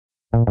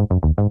To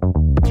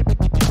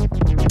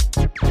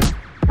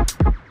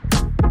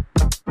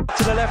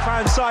the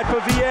left-hand side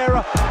for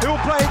Vieira, who'll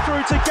play it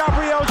through to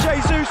Gabriel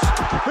Jesus,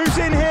 who's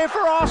in here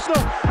for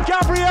Arsenal.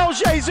 Gabriel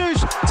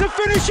Jesus to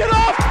finish it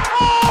off.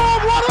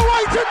 Oh, what a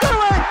way to do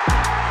it!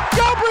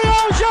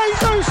 Gabriel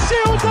Jesus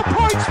seals the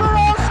points for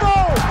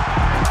Arsenal.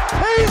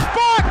 He's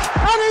back,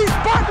 and he's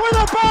back with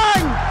a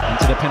bang.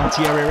 Into the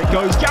penalty area it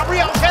goes.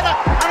 Gabriel's header,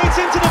 and it's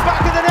into the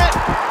back of the net.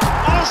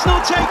 Arsenal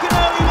take an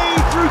early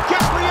lead through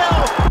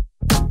Gabriel.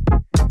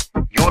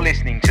 You're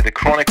listening to the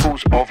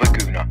Chronicles of a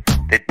Gooner,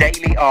 the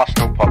daily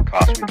Arsenal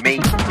podcast with me,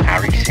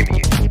 Harry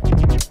Symeou.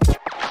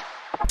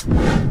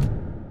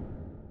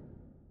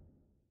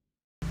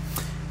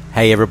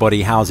 Hey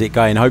everybody, how's it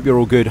going? Hope you're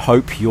all good,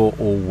 hope you're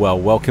all well.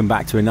 Welcome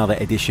back to another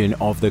edition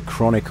of the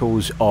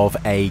Chronicles of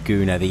a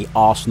Gooner, the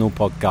Arsenal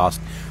podcast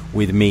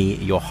with me,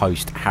 your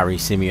host, Harry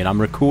Symeou. And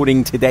I'm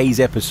recording today's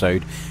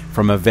episode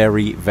from a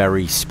very,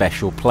 very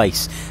special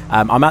place.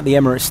 I'm at the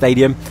Emirates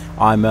Stadium.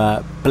 I'm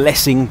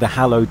blessing the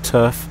hallowed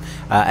turf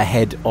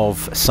ahead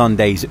of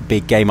Sunday's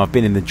big game. I've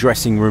been in the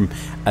dressing room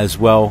as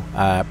well,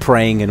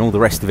 praying and all the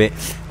rest of it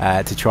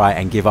to try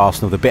and give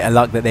Arsenal the bit of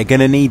luck that they're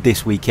going to need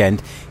this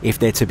weekend if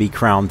they're to be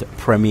crowned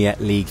Premier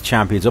League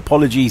champions.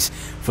 Apologies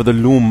for the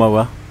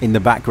lawnmower in the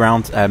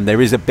background. There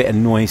is a bit of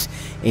noise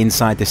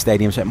inside the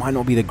stadium, so it might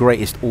not be the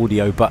greatest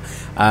audio, but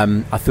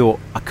I thought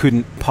I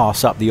couldn't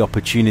pass up the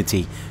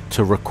opportunity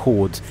to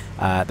record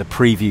the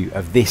preview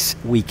of this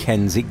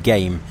weekend's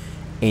game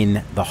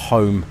in the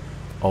home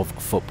of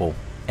football,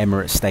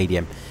 Emirates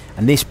Stadium.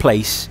 And this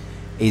place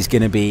is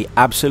going to be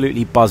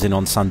absolutely buzzing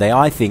on Sunday,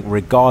 I think,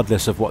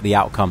 regardless of what the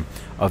outcome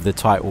of the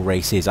title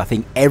race is. I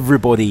think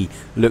everybody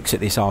looks at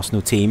this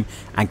Arsenal team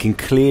and can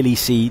clearly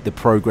see the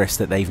progress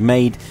that they've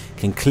made,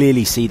 can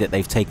clearly see that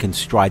they've taken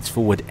strides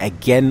forward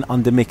again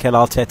under Mikel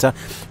Arteta,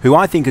 who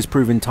I think has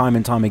proven time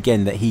and time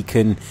again that he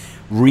can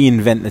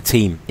reinvent the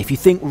team. If you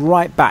think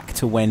right back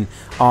to when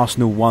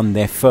Arsenal won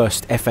their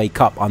first FA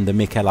Cup under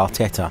Mikel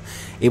Arteta,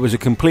 it was a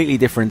completely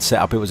different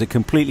setup, it was a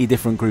completely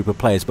different group of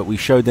players, but we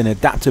showed an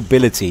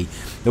adaptability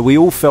that we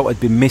all felt had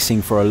been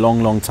missing for a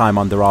long, long time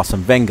under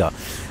Arsene Wenger,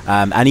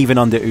 and even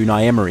under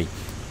Unai Emery.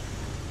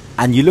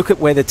 And you look at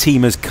where the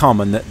team has come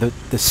and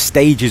the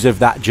stages of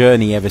that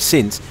journey ever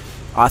since.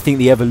 I think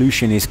the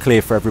evolution is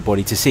clear for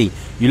everybody to see.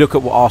 You look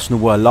at what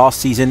Arsenal were last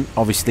season,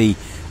 obviously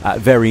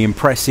very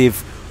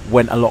impressive,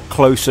 went a lot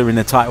closer in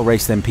the title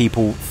race than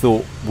people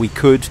thought we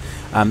could.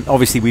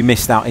 Obviously we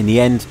missed out in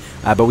the end,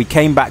 but we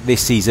came back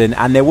this season,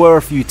 and there were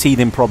a few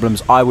teething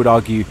problems, I would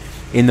argue,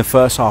 in the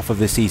first half of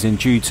the season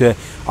due to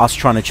us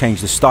trying to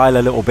change the style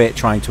a little bit,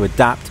 trying to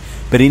adapt.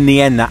 But in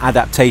the end, that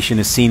adaptation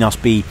has seen us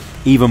be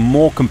even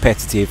more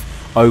competitive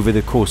over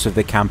the course of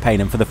the campaign.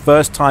 And for the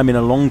first time in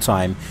a long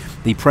time,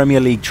 the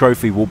Premier League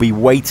trophy will be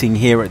waiting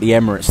here at the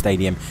Emirates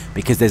Stadium,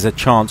 because there's a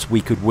chance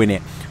we could win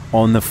it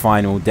on the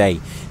final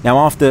day. Now,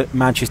 after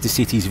Manchester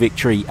City's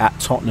victory at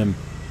Tottenham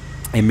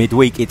in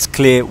midweek, it's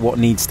clear what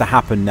needs to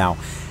happen now.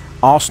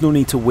 Arsenal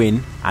need to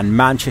win, and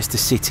Manchester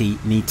City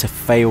need to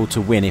fail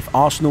to win. If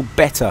Arsenal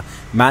better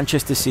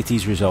Manchester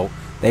City's result,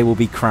 they will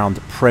be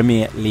crowned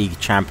Premier League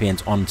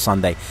champions on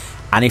Sunday.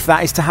 And if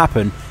that is to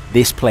happen,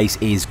 this place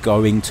is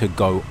going to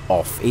go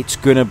off. It's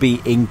going to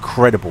be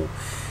incredible.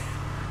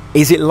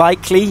 Is it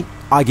likely?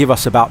 I give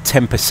us about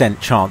 10%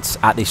 chance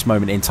at this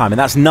moment in time. And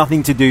that's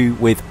nothing to do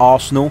with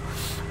Arsenal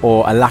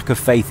or a lack of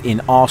faith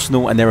in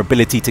Arsenal and their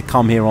ability to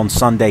come here on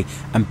Sunday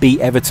and beat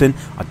Everton.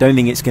 I don't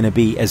think it's going to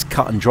be as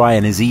cut and dry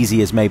and as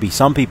easy as maybe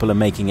some people are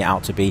making it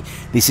out to be.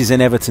 This is an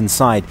Everton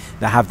side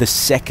that have the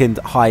second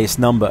highest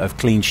number of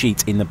clean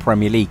sheets in the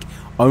Premier League,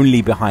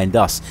 only behind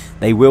us.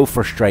 They will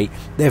frustrate.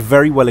 They're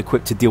very well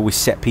equipped to deal with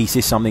set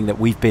pieces, something that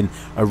we've been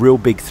a real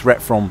big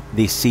threat from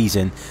this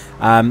season.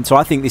 So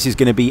I think this is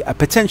going to be a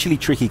potentially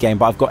tricky game,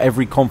 but I've got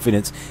every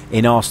confidence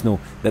in Arsenal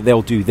that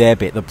they'll do their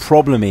bit. The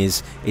problem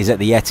is at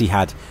the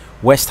Etihad.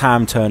 West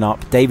Ham turn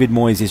up. David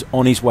Moyes is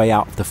on his way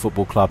out of the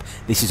football club.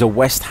 This is a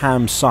West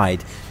Ham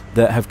side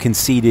that have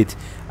conceded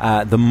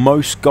the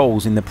most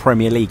goals in the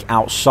Premier League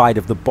outside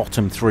of the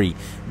bottom three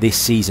this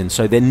season.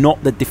 So they're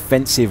not the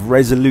defensive,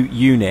 resolute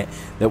unit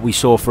that we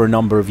saw for a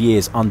number of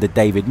years under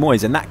David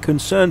Moyes. And that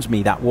concerns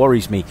me, that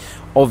worries me,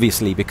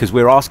 obviously, because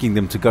we're asking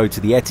them to go to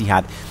the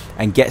Etihad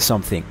and get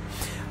something.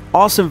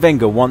 Arsene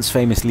Wenger once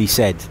famously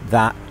said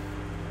that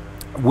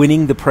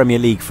winning the Premier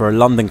League for a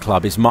London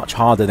club is much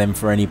harder than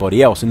for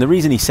anybody else. And the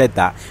reason he said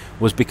that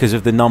was because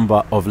of the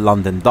number of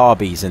London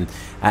derbies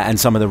and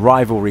some of the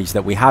rivalries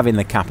that we have in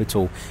the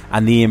capital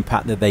and the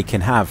impact that they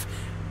can have.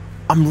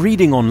 I'm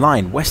reading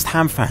online, West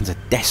Ham fans are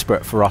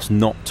desperate for us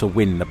not to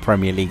win the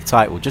Premier League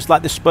title, just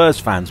like the Spurs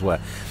fans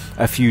were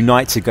a few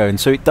nights ago. And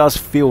so it does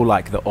feel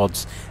like the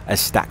odds are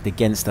stacked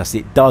against us.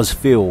 It does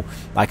feel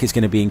like it's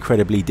going to be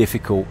incredibly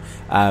difficult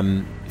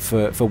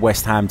for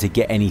West Ham to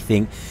get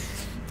anything.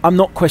 I'm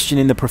not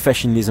questioning the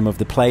professionalism of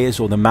the players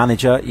or the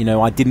manager. You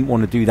know, I didn't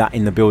want to do that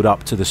in the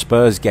build-up to the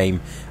Spurs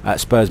game,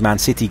 Spurs-Man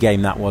City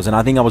game that was. And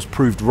I think I was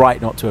proved right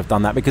not to have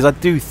done that, because I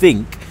do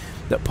think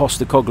that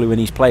Postecoglou and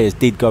his players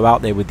did go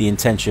out there with the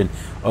intention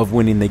of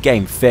winning the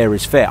game. Fair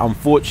is fair.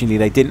 Unfortunately,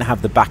 they didn't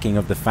have the backing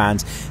of the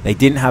fans. They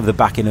didn't have the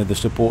backing of the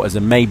supporters,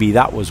 and maybe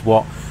that was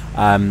what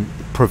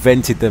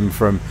prevented them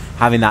from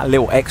having that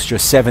little extra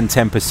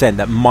 7-10%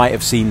 that might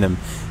have seen them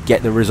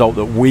get the result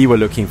that we were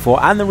looking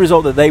for and the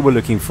result that they were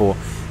looking for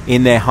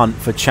in their hunt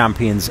for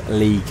Champions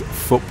League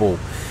football.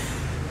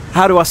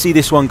 How do I see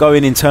this one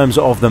going in terms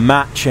of the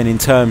match and in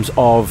terms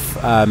of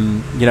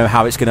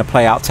how it's going to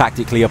play out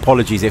tactically?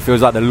 Apologies, it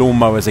feels like the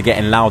lawnmowers are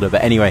getting louder,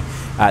 but anyway,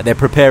 they're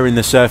preparing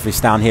the surface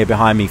down here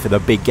behind me for the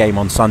big game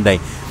on Sunday.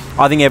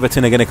 I think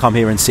Everton are going to come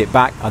here and sit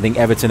back. I think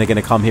Everton are going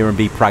to come here and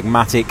be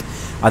pragmatic.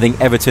 I think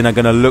Everton are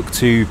going to look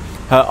to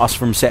hurt us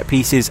from set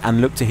pieces and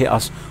look to hit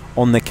us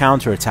on the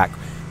counter-attack.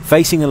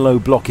 Facing a low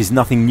block is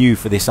nothing new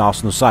for this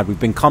Arsenal side. We've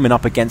been coming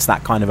up against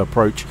that kind of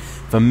approach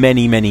for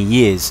many, many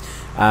years.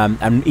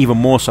 And even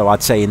more so,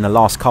 I'd say, in the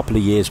last couple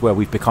of years where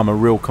we've become a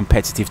real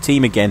competitive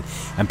team again.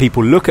 And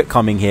people look at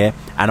coming here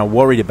and are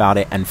worried about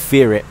it and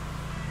fear it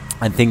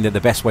and think that the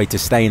best way to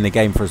stay in the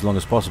game for as long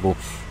as possible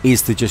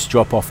is to just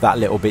drop off that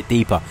little bit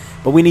deeper.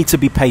 But we need to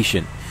be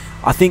patient.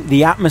 I think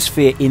the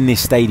atmosphere in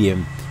this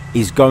stadium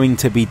is going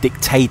to be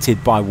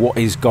dictated by what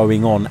is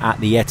going on at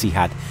the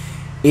Etihad.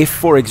 If,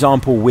 for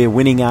example, we're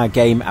winning our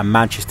game and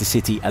Manchester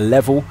City are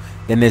level,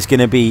 then there's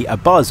going to be a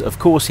buzz, of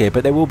course, here,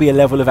 but there will be a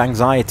level of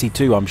anxiety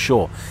too, I'm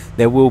sure.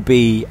 There will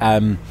be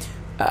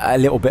a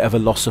little bit of a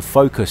loss of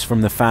focus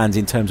from the fans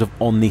in terms of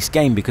on this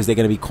game, because they're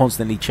going to be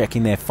constantly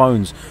checking their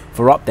phones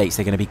for updates.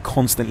 They're going to be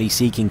constantly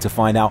seeking to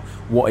find out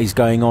what is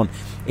going on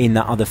in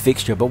that other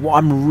fixture. But what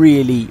I'm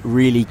really,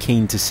 really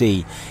keen to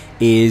see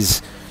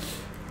is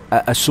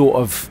a sort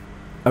of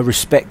a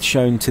respect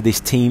shown to this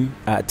team,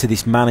 to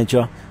this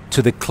manager,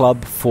 to the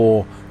club,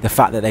 for the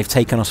fact that they've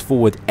taken us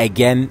forward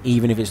again,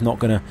 even if it's not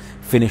going to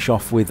finish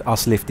off with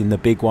us lifting the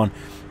big one,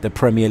 the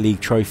Premier League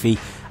trophy.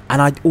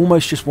 And I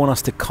almost just want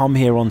us to come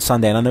here on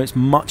Sunday, and I know it's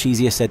much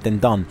easier said than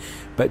done,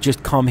 but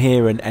just come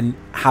here and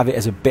have it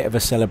as a bit of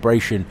a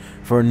celebration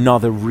for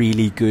another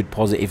really good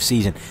positive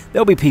season.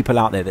 There'll be people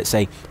out there that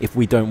say if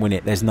we don't win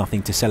it, there's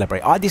nothing to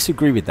celebrate. I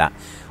disagree with that.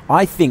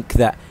 I think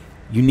that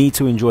you need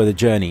to enjoy the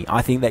journey.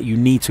 I think that you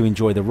need to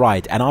enjoy the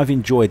ride. And I've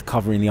enjoyed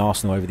covering the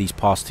Arsenal over these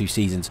past 2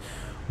 seasons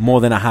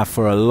more than I have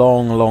for a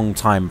long, long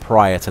time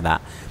prior to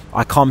that.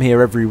 I come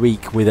here every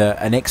week with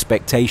an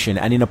expectation,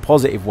 and in a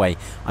positive way.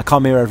 I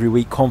come here every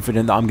week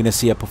confident that I'm going to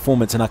see a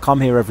performance, and I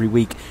come here every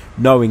week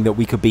knowing that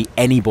we could beat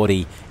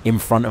anybody in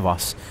front of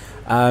us.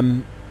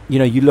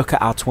 You look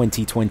at our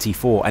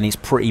 2024 and it's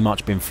pretty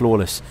much been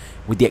flawless,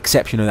 with the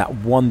exception of that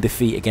one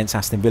defeat against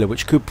Aston Villa,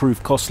 which could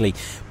prove costly.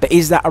 But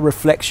is that a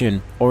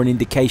reflection or an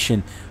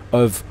indication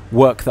of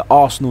work that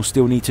Arsenal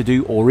still need to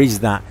do, or is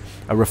that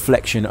a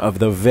reflection of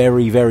the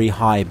very, very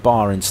high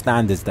bar and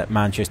standards that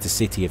Manchester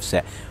City have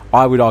set?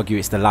 I would argue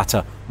it's the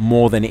latter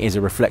more than it is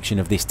a reflection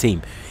of this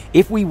team.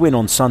 If we win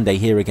on Sunday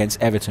here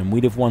against Everton,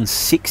 we'd have won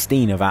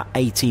 16 of our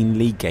 18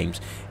 league games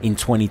in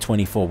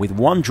 2024, with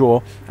one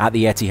draw at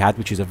the Etihad,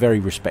 which is a very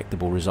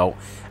respectable result,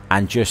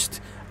 and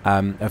just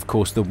of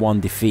course the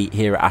one defeat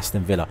here at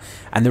Aston Villa.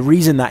 And the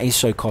reason that is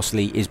so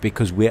costly is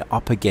because we're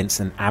up against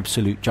an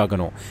absolute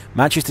juggernaut.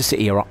 Manchester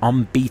City are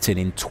unbeaten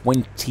in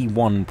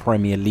 21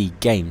 Premier League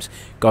games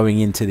going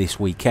into this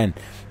weekend.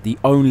 The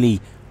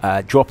only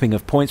dropping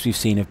of points we've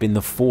seen have been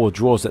the 4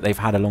 draws that they've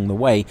had along the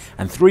way,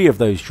 and 3 of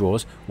those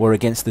draws were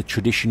against the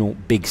traditional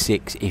Big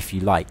Six, if you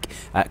like.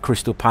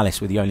 Crystal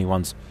Palace were the only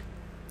ones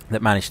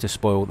that managed to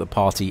spoil the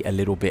party a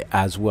little bit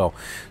as well.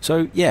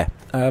 So yeah,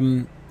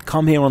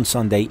 come here on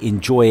Sunday,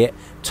 enjoy it,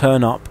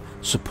 turn up,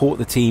 support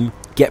the team,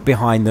 get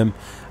behind them.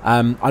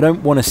 I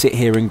don't want to sit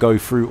here and go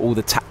through all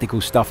the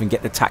tactical stuff and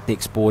get the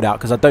tactics board out,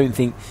 because I don't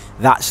think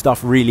that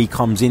stuff really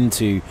comes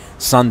into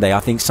Sunday. I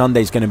think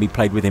Sunday's going to be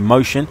played with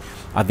emotion.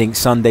 I think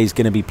Sunday's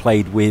going to be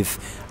played with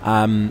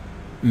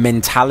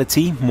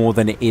mentality more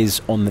than it is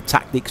on the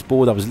tactics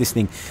board. I was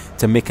listening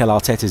to Mikel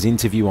Arteta's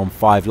interview on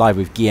 5 Live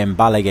with Guillaume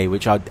Balaguer,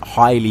 which I'd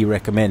highly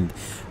recommend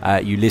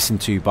you listen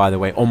to, by the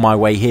way, on my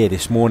way here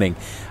this morning.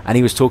 And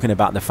he was talking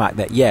about the fact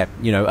that, yeah,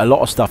 a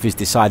lot of stuff is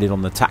decided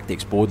on the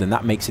tactics board, and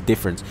that makes a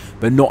difference,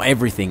 but not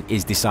everything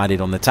is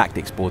decided on the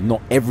tactics board.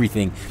 Not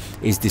everything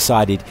is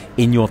decided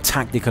in your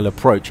tactical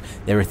approach.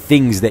 There are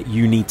things that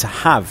you need to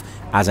have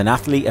as an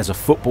athlete, as a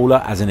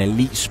footballer, as an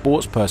elite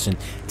sports person,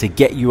 to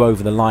get you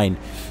over the line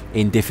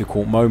in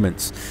difficult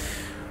moments.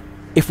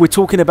 If we're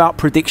talking about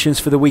predictions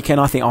for the weekend,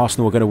 I think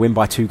Arsenal are going to win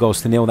by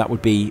 2-0. That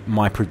would be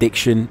my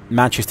prediction.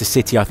 Manchester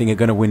City, I think, are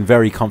going to win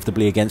very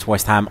comfortably against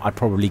West Ham. I'd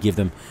probably give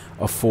them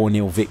a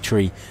 4-0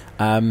 victory.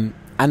 And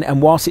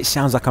whilst it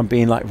sounds like I'm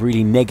being like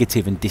really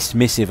negative and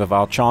dismissive of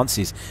our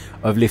chances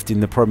of lifting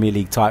the Premier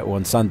League title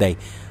on Sunday,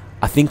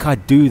 I think I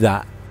do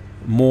that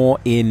more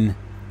in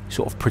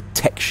sort of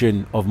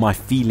protection of my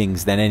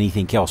feelings than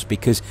anything else,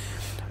 because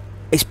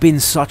it's been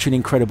such an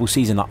incredible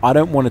season. Like, I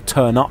don't want to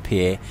turn up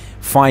here,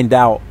 find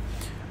out,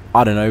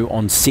 I don't know,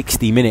 on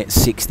 60 minutes,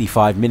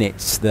 65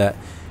 minutes, that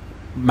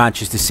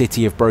Manchester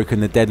City have broken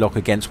the deadlock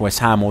against West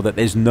Ham, or that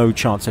there's no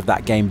chance of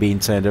that game being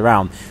turned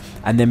around,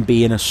 and then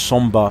be in a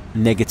somber,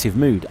 negative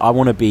mood. I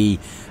want to be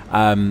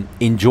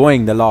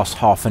enjoying the last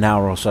half an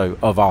hour or so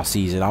of our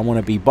season. I want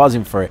to be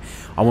buzzing for it.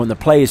 I want the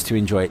players to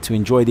enjoy it, to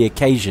enjoy the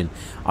occasion.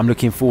 I'm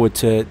looking forward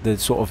to the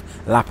sort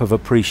of lap of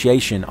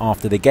appreciation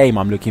after the game.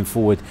 I'm looking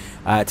forward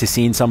to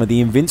seeing some of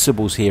the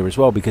Invincibles here as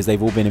well, because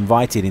they've all been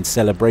invited in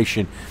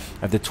celebration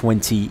of the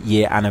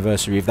 20-year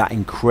anniversary of that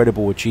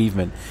incredible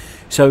achievement.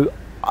 So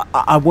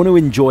I want to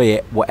enjoy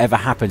it whatever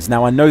happens.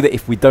 Now, I know that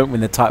if we don't win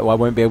the title, I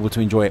won't be able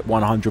to enjoy it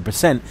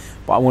 100%,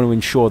 but I want to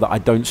ensure that I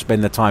don't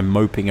spend the time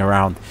moping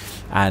around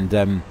and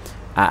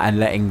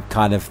letting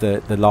kind of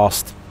the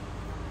last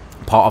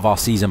part of our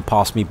season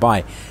pass me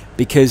by.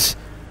 Because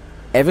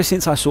ever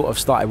since I sort of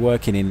started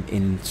working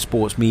in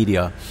sports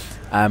media,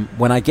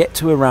 when I get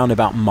to around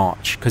about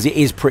March, because it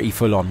is pretty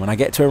full on, when I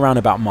get to around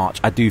about March,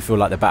 I do feel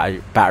like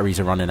the batteries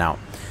are running out.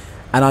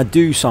 And I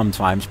do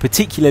sometimes,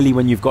 particularly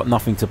when you've got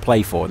nothing to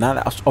play for. Now,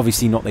 that's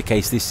obviously not the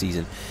case this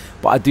season,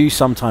 but I do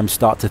sometimes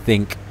start to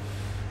think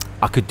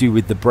I could do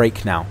with the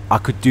break now. I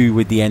could do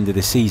with the end of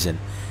the season.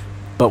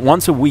 But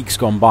once a week's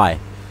gone by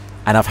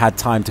and I've had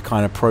time to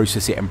kind of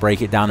process it and break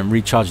it down and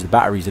recharge the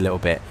batteries a little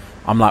bit,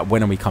 I'm like,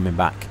 when are we coming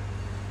back?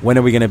 When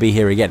are we going to be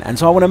here again? And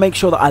so I want to make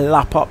sure that I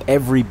lap up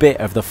every bit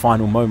of the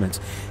final moments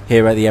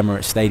here at the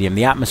Emirates Stadium.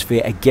 The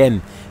atmosphere,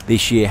 again,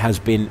 this year has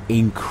been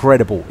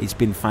incredible. It's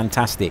been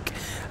fantastic.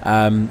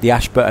 The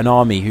Ashburton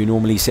Army, who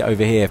normally sit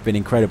over here, have been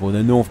incredible.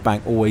 The North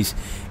Bank, always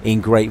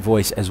in great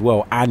voice as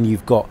well. And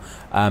you've got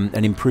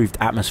an improved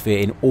atmosphere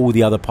in all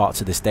the other parts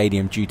of the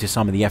stadium due to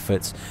some of the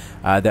efforts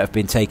that have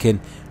been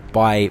taken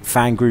by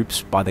fan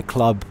groups, by the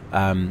club,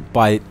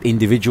 by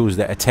individuals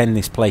that attend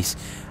this place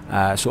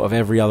sort of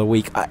every other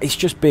week. It's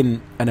just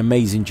been an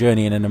amazing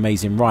journey and an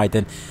amazing ride.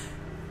 And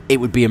it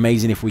would be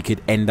amazing if we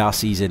could end our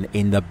season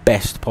in the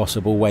best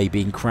possible way,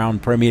 being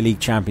crowned Premier League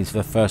champions for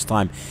the first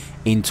time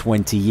in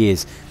 20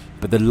 years.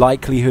 But the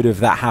likelihood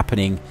of that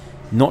happening,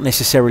 not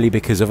necessarily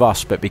because of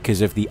us, but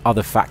because of the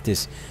other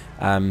factors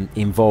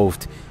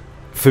involved,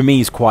 for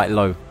me is quite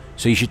low.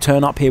 So you should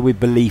turn up here with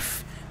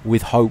belief,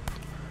 with hope,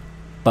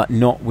 but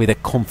not with a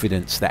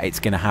confidence that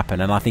it's going to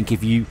happen. And I think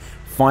if you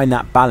find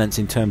that balance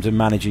in terms of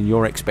managing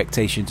your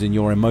expectations and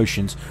your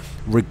emotions,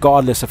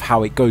 regardless of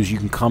how it goes, you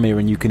can come here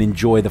and you can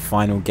enjoy the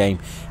final game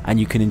and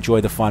you can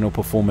enjoy the final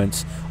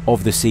performance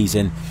of the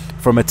season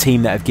from a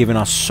team that have given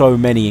us so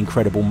many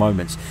incredible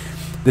moments.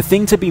 The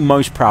thing to be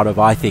most proud of,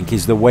 I think,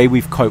 is the way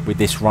we've coped with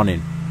this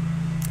run-in.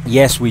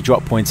 Yes, we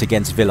dropped points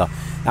against Villa.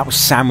 That was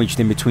sandwiched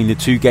in between the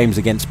two games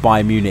against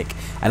Bayern Munich,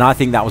 and I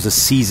think that was a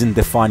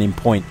season-defining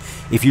point.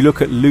 If you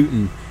look at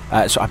Luton,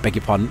 I beg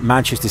your pardon,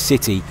 Manchester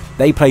City,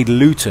 they played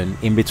Luton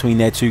in between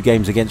their two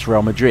games against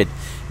Real Madrid.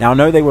 Now, I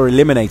know they were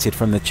eliminated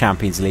from the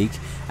Champions League,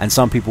 and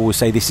some people will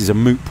say this is a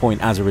moot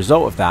point as a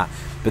result of that,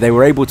 but they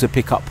were able to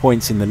pick up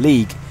points in the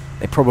league.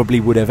 They probably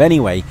would have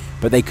anyway,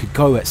 but they could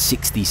go at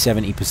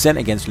 60-70%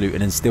 against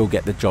Luton and still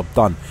get the job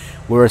done.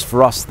 Whereas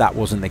for us, that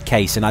wasn't the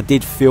case. And I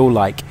did feel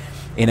like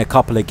in a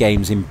couple of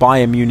games, in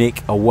Bayern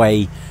Munich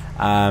away,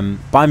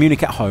 Bayern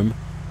Munich at home,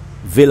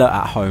 Villa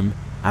at home,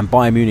 and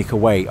Bayern Munich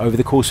away, over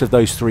the course of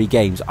those three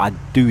games, I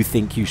do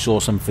think you saw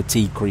some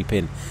fatigue creep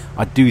in.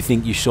 I do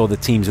think you saw the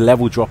team's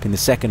level drop in the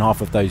second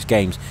half of those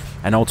games,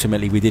 and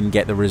ultimately we didn't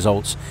get the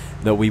results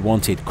that we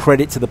wanted.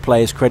 Credit to the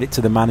players, credit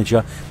to the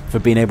manager for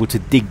being able to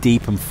dig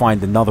deep and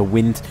find another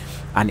wind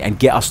and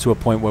get us to a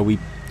point where we,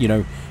 you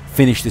know,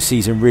 finish the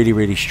season really,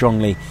 really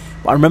strongly.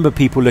 But I remember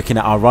people looking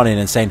at our run-in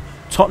and saying,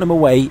 Tottenham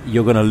away,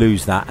 you're going to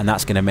lose that, and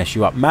that's going to mess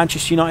you up.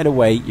 Manchester United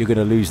away, you're going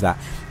to lose that,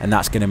 and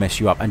that's going to mess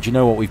you up. And do you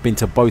know what? We've been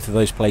to both of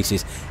those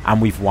places,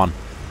 and we've won.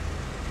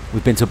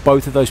 We've been to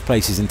both of those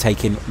places and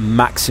taken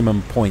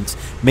maximum points.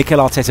 Mikel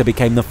Arteta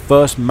became the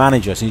first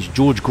manager since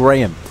George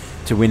Graham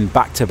to win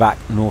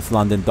back-to-back North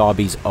London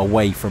derbies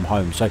away from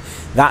home. So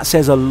that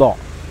says a lot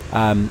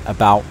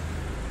about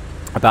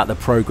the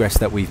progress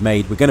that we've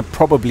made. We're going to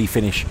probably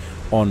finish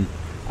on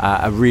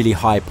a really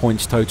high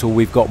points total.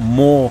 We've got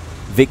more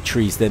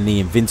victories than the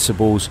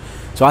Invincibles.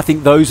 So I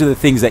think those are the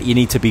things that you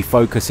need to be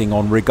focusing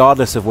on,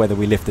 regardless of whether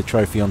we lift the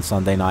trophy on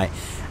Sunday night.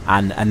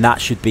 And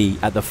that should be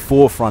at the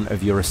forefront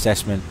of your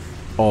assessment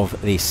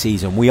of this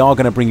season. We are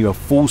going to bring you a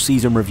full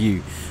season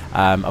review,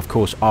 of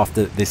course,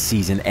 after this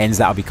season ends.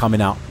 That'll be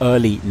coming out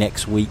early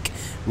next week.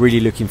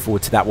 Really looking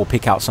forward to that. We'll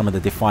pick out some of the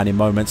defining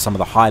moments, some of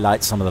the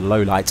highlights, some of the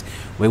lowlights.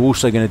 We're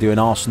also going to do an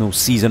Arsenal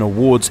season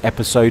awards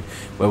episode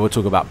where we'll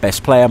talk about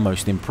best player,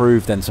 most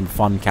improved, and some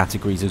fun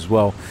categories as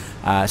well.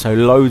 So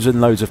loads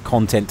and loads of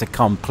content to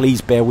come.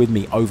 Please bear with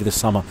me over the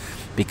summer,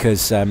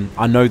 because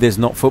I know there's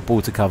not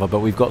football to cover,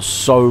 but we've got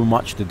so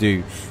much to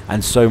do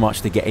and so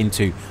much to get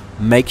into.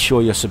 Make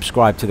sure you're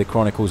subscribed to the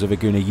Chronicles of a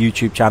Gooner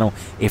YouTube channel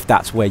if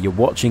that's where you're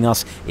watching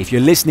us. If you're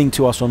listening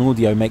to us on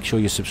audio, make sure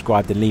you're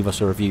subscribed and leave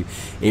us a review.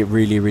 It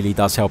really, really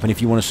does help. And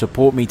if you want to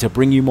support me to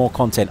bring you more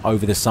content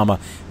over the summer,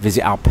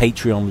 visit our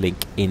Patreon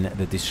link in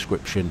the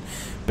description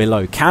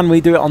below. Can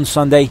we do it on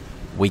Sunday?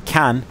 We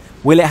can.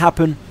 Will it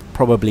happen?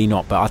 Probably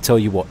not. But I'll tell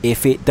you what,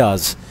 if it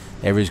does,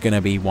 there is going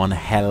to be one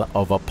hell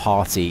of a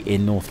party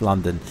in North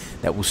London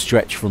that will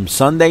stretch from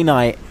Sunday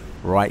night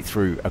right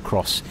through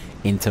across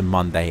into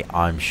Monday,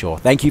 I'm sure.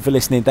 Thank you for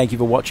listening. Thank you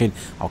for watching.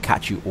 I'll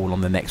catch you all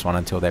on the next one.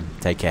 Until then,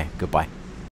 take care. Goodbye.